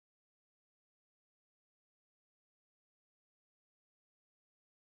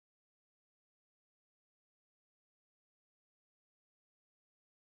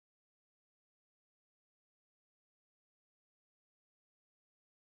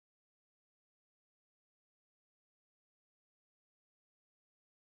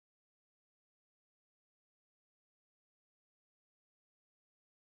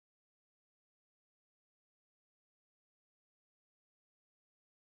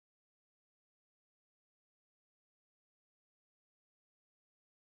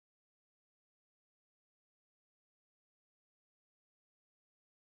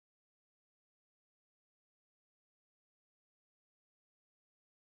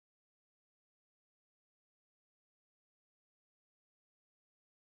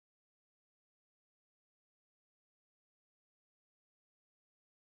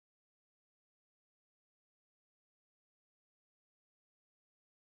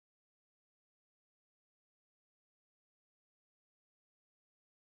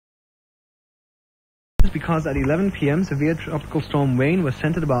Because at 11 p.m. severe tropical storm Wayne was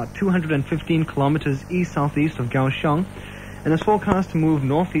centered about 215 kilometers east-southeast of Kaohsiung and is forecast to move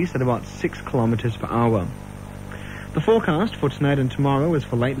northeast at about 6 kilometers per hour. The forecast for tonight and tomorrow is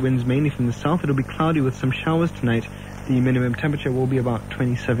for light winds mainly from the south. It will be cloudy with some showers tonight. The minimum temperature will be about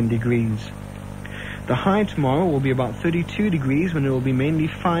 27 degrees. The high tomorrow will be about 32 degrees when it will be mainly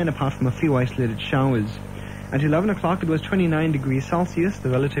fine apart from a few isolated showers. At 11 o'clock it was 29 degrees Celsius, the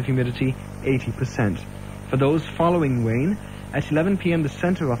relative humidity 80%. For those following Wayne, at 11 p.m. the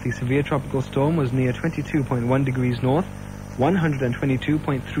center of the severe tropical storm was near 22.1 degrees north,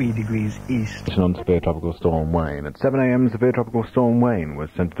 122.3 degrees east. On severe tropical storm Wayne. At 7 a.m. severe tropical storm Wayne was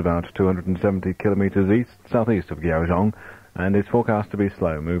centered about 270 kilometers east-southeast of Kaohsiung and is forecast to be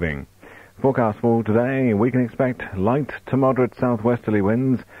slow moving. Forecast for today, we can expect light to moderate southwesterly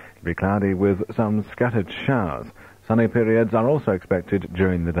winds. It'll be cloudy with some scattered showers. Sunny periods are also expected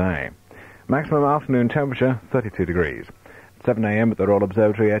during the day. Maximum afternoon temperature 32 degrees. At 7 a.m. at the Royal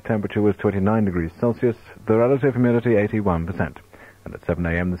Observatory, air temperature was 29 degrees Celsius, the relative humidity 81%. And at 7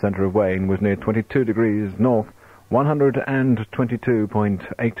 a.m. the centre of Wayne was near 22 degrees north,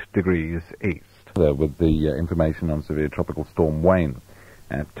 122.8 degrees east. With the information on severe tropical storm Wayne.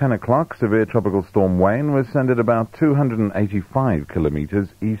 At 10 o'clock, severe tropical storm Wayne was centered about 285 kilometers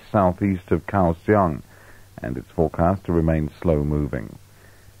east-southeast of Kaohsiung, and it's forecast to remain slow-moving.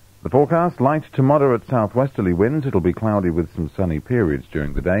 The forecast, light to moderate southwesterly winds. It'll be cloudy with some sunny periods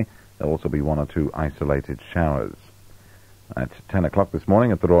during the day. There'll also be one or two isolated showers. At 10 o'clock this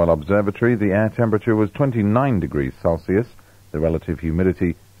morning at the Royal Observatory, the air temperature was 29 degrees Celsius, the relative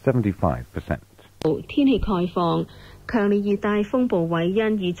humidity 75%. 天氣概況，強烈熱帶風暴韋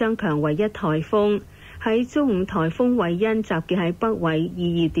恩已增強為一颱風。喺中午，颱風韋恩集結喺北緯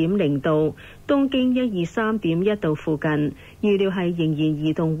22.0度、東經123.1度附近，預料係仍然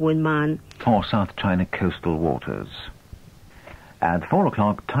移動緩慢。For South China coastal waters. At 4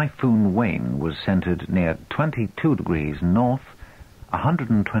 o'clock, Typhoon Wayne was centered near 22 degrees north,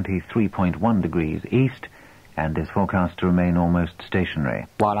 123.1 degrees east, and is forecast to remain almost stationary.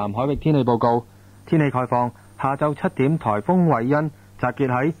 華南海域天氣報告，天氣概況，下晝7點，颱風韋恩集結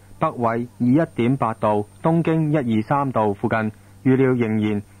喺北緯21.8度、東經123度附近，預料仍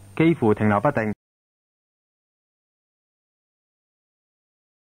然幾乎停留不定。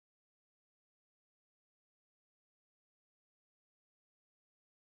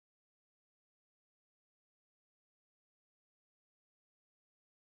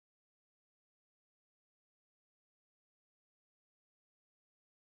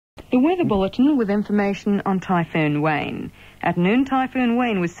The weather bulletin with information on Typhoon Wayne. At noon, Typhoon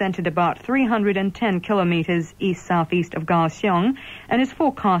Wayne was centered about 310 kilometers east-southeast of Kaohsiung and is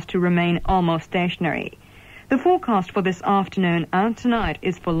forecast to remain almost stationary. The forecast for this afternoon and tonight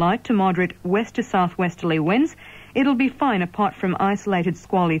is for light to moderate west to southwesterly winds. It'll be fine apart from isolated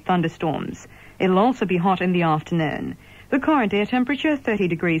squally thunderstorms. It'll also be hot in the afternoon. The current air temperature 30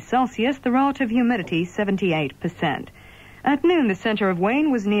 degrees Celsius, the relative humidity 78%. At noon, the center of Wayne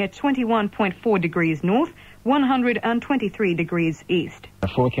was near 21.4 degrees north, 123 degrees east. A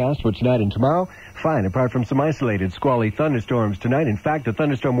forecast for tonight and tomorrow, fine apart from some isolated squally thunderstorms tonight. In fact, a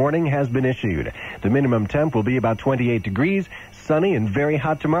thunderstorm warning has been issued. The minimum temp will be about 28 degrees, sunny and very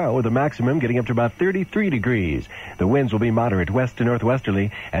hot tomorrow with a maximum getting up to about 33 degrees. The winds will be moderate west to northwesterly.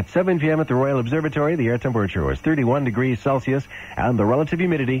 At 7 p.m. at the Royal Observatory, the air temperature was 31 degrees Celsius and the relative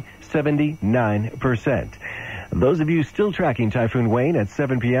humidity 79%. Those of you still tracking Typhoon Wayne at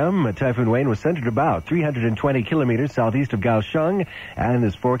 7 p.m., Typhoon Wayne was centered about 320 kilometers southeast of Kaohsiung and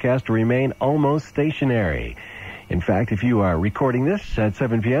is forecast to remain almost stationary. In fact, if you are recording this at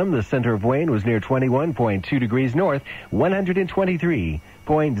 7 p.m., the center of Wayne was near 21.2 degrees north,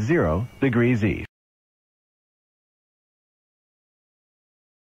 123.0 degrees east.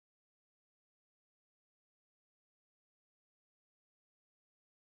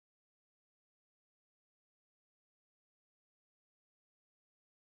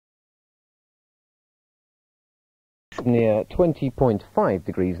 Near 20.5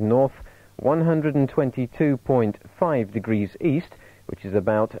 degrees north, 122.5 degrees east, which is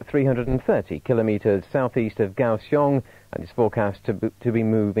about 330 kilometers southeast of Kaohsiung, and is forecast to be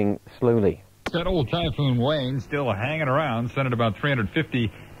moving slowly. That old Typhoon Wayne still hanging around, centered about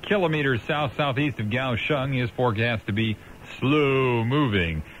 350 kilometers south-southeast of Kaohsiung, is forecast to be slow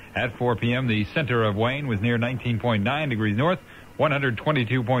moving. At 4 p.m., the center of Wayne was near 19.9 degrees north,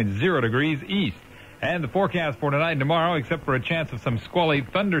 122.0 degrees east. And the forecast for tonight and tomorrow, except for a chance of some squally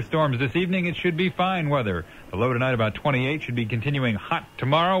thunderstorms this evening, it should be fine weather. The low tonight about 28, should be continuing hot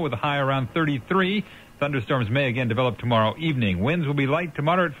tomorrow with a high around 33. Thunderstorms may again develop tomorrow evening. Winds will be light to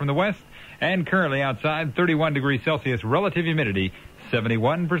moderate from the west, and currently outside 31 degrees Celsius, relative humidity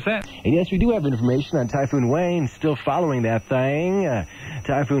 71%. And yes, we do have information on Typhoon Wayne, still following that thing.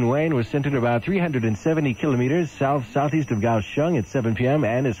 Typhoon Wayne was centered about 370 kilometers southeast of Kaohsiung at 7 p.m.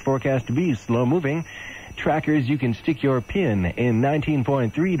 and is forecast to be slow-moving. Trackers, you can stick your pin in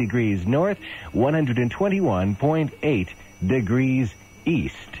 19.3 degrees north, 121.8 degrees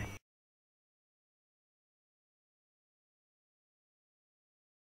east.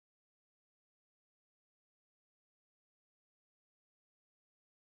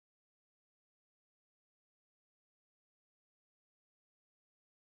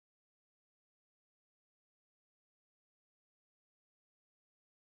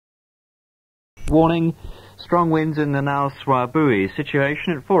 Warning, strong winds in the Nao Swabui.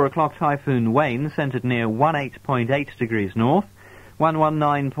 Situation at 4 o'clock, Typhoon Wayne centred near 18.8 degrees north,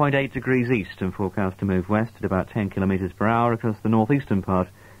 119.8 degrees east, and forecast to move west at about 10 kilometres per hour across the northeastern part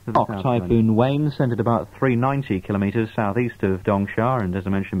of the South Typhoon Wayne centred about 390 kilometres southeast of Dongsha, and as I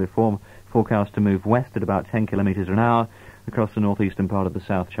mentioned before, forecast to move west at about 10 kilometres an hour across the northeastern part of the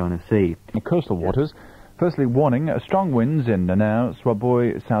South China Sea. In coastal waters, firstly warning, strong winds in Nao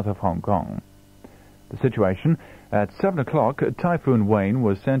Swabui, south of Hong Kong. The situation at 7 o'clock, Typhoon Wayne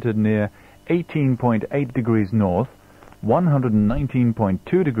was centered near 18.8 degrees north,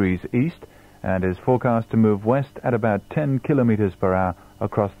 119.2 degrees east, and is forecast to move west at about 10 kilometers per hour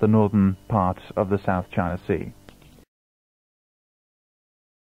across the northern parts of the South China Sea.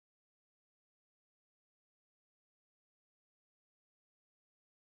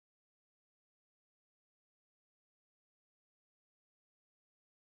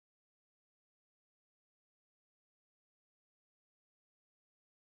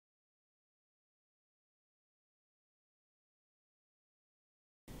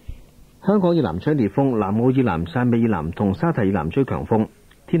香港以南吹烈風，南澳以南、汕尾以南同沙提以南吹強風。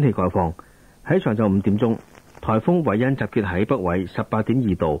天氣概況：喺上晝5點鐘，颱風韋恩集結喺北緯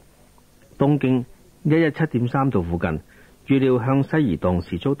18.2度、東經117.3度附近，預料向西移動，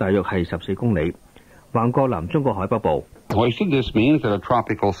時速大約係14公里，橫過南中國海北部。This means that a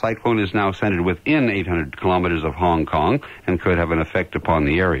tropical cyclone is now centered within 800 kilometers of Hong Kong and could have an effect upon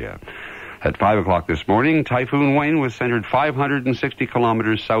the area. At 5 o'clock this morning, Typhoon Wayne was centered 560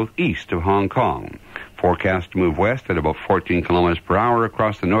 kilometers southeast of Hong Kong. Forecast to move west at about 14 kilometers per hour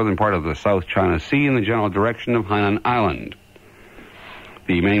across the northern part of the South China Sea in the general direction of Hainan Island.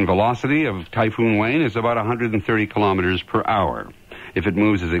 The main velocity of Typhoon Wayne is about 130 kilometers per hour. If it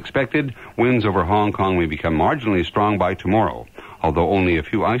moves as expected, winds over Hong Kong may become marginally strong by tomorrow, although only a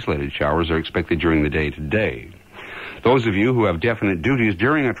few isolated showers are expected during the day today. Those of you who have definite duties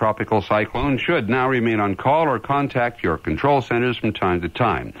during a tropical cyclone should now remain on call or contact your control centers from time to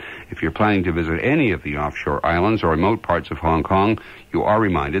time. If you're planning to visit any of the offshore islands or remote parts of Hong Kong, you are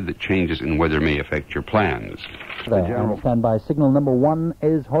reminded that changes in weather may affect your plans. And standby signal number 1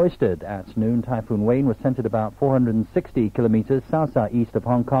 is hoisted. At noon, Typhoon Wayne was centered about 460 kilometers south-southeast of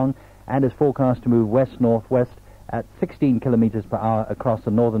Hong Kong and is forecast to move west-northwest at 16 kilometers per hour across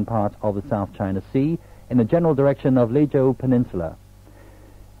the northern part of the South China Sea in the general direction of Lezhou Peninsula.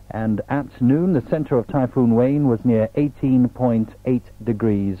 And at noon, the center of Typhoon Wayne was near 18.8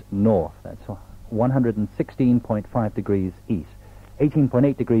 degrees north. That's 116.5 degrees east.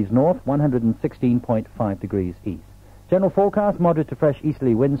 18.8 degrees north, 116.5 degrees east. General forecast, moderate to fresh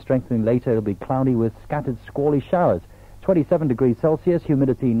easterly winds strengthening later. It'll be cloudy with scattered squally showers. 27 degrees Celsius,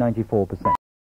 humidity 94%.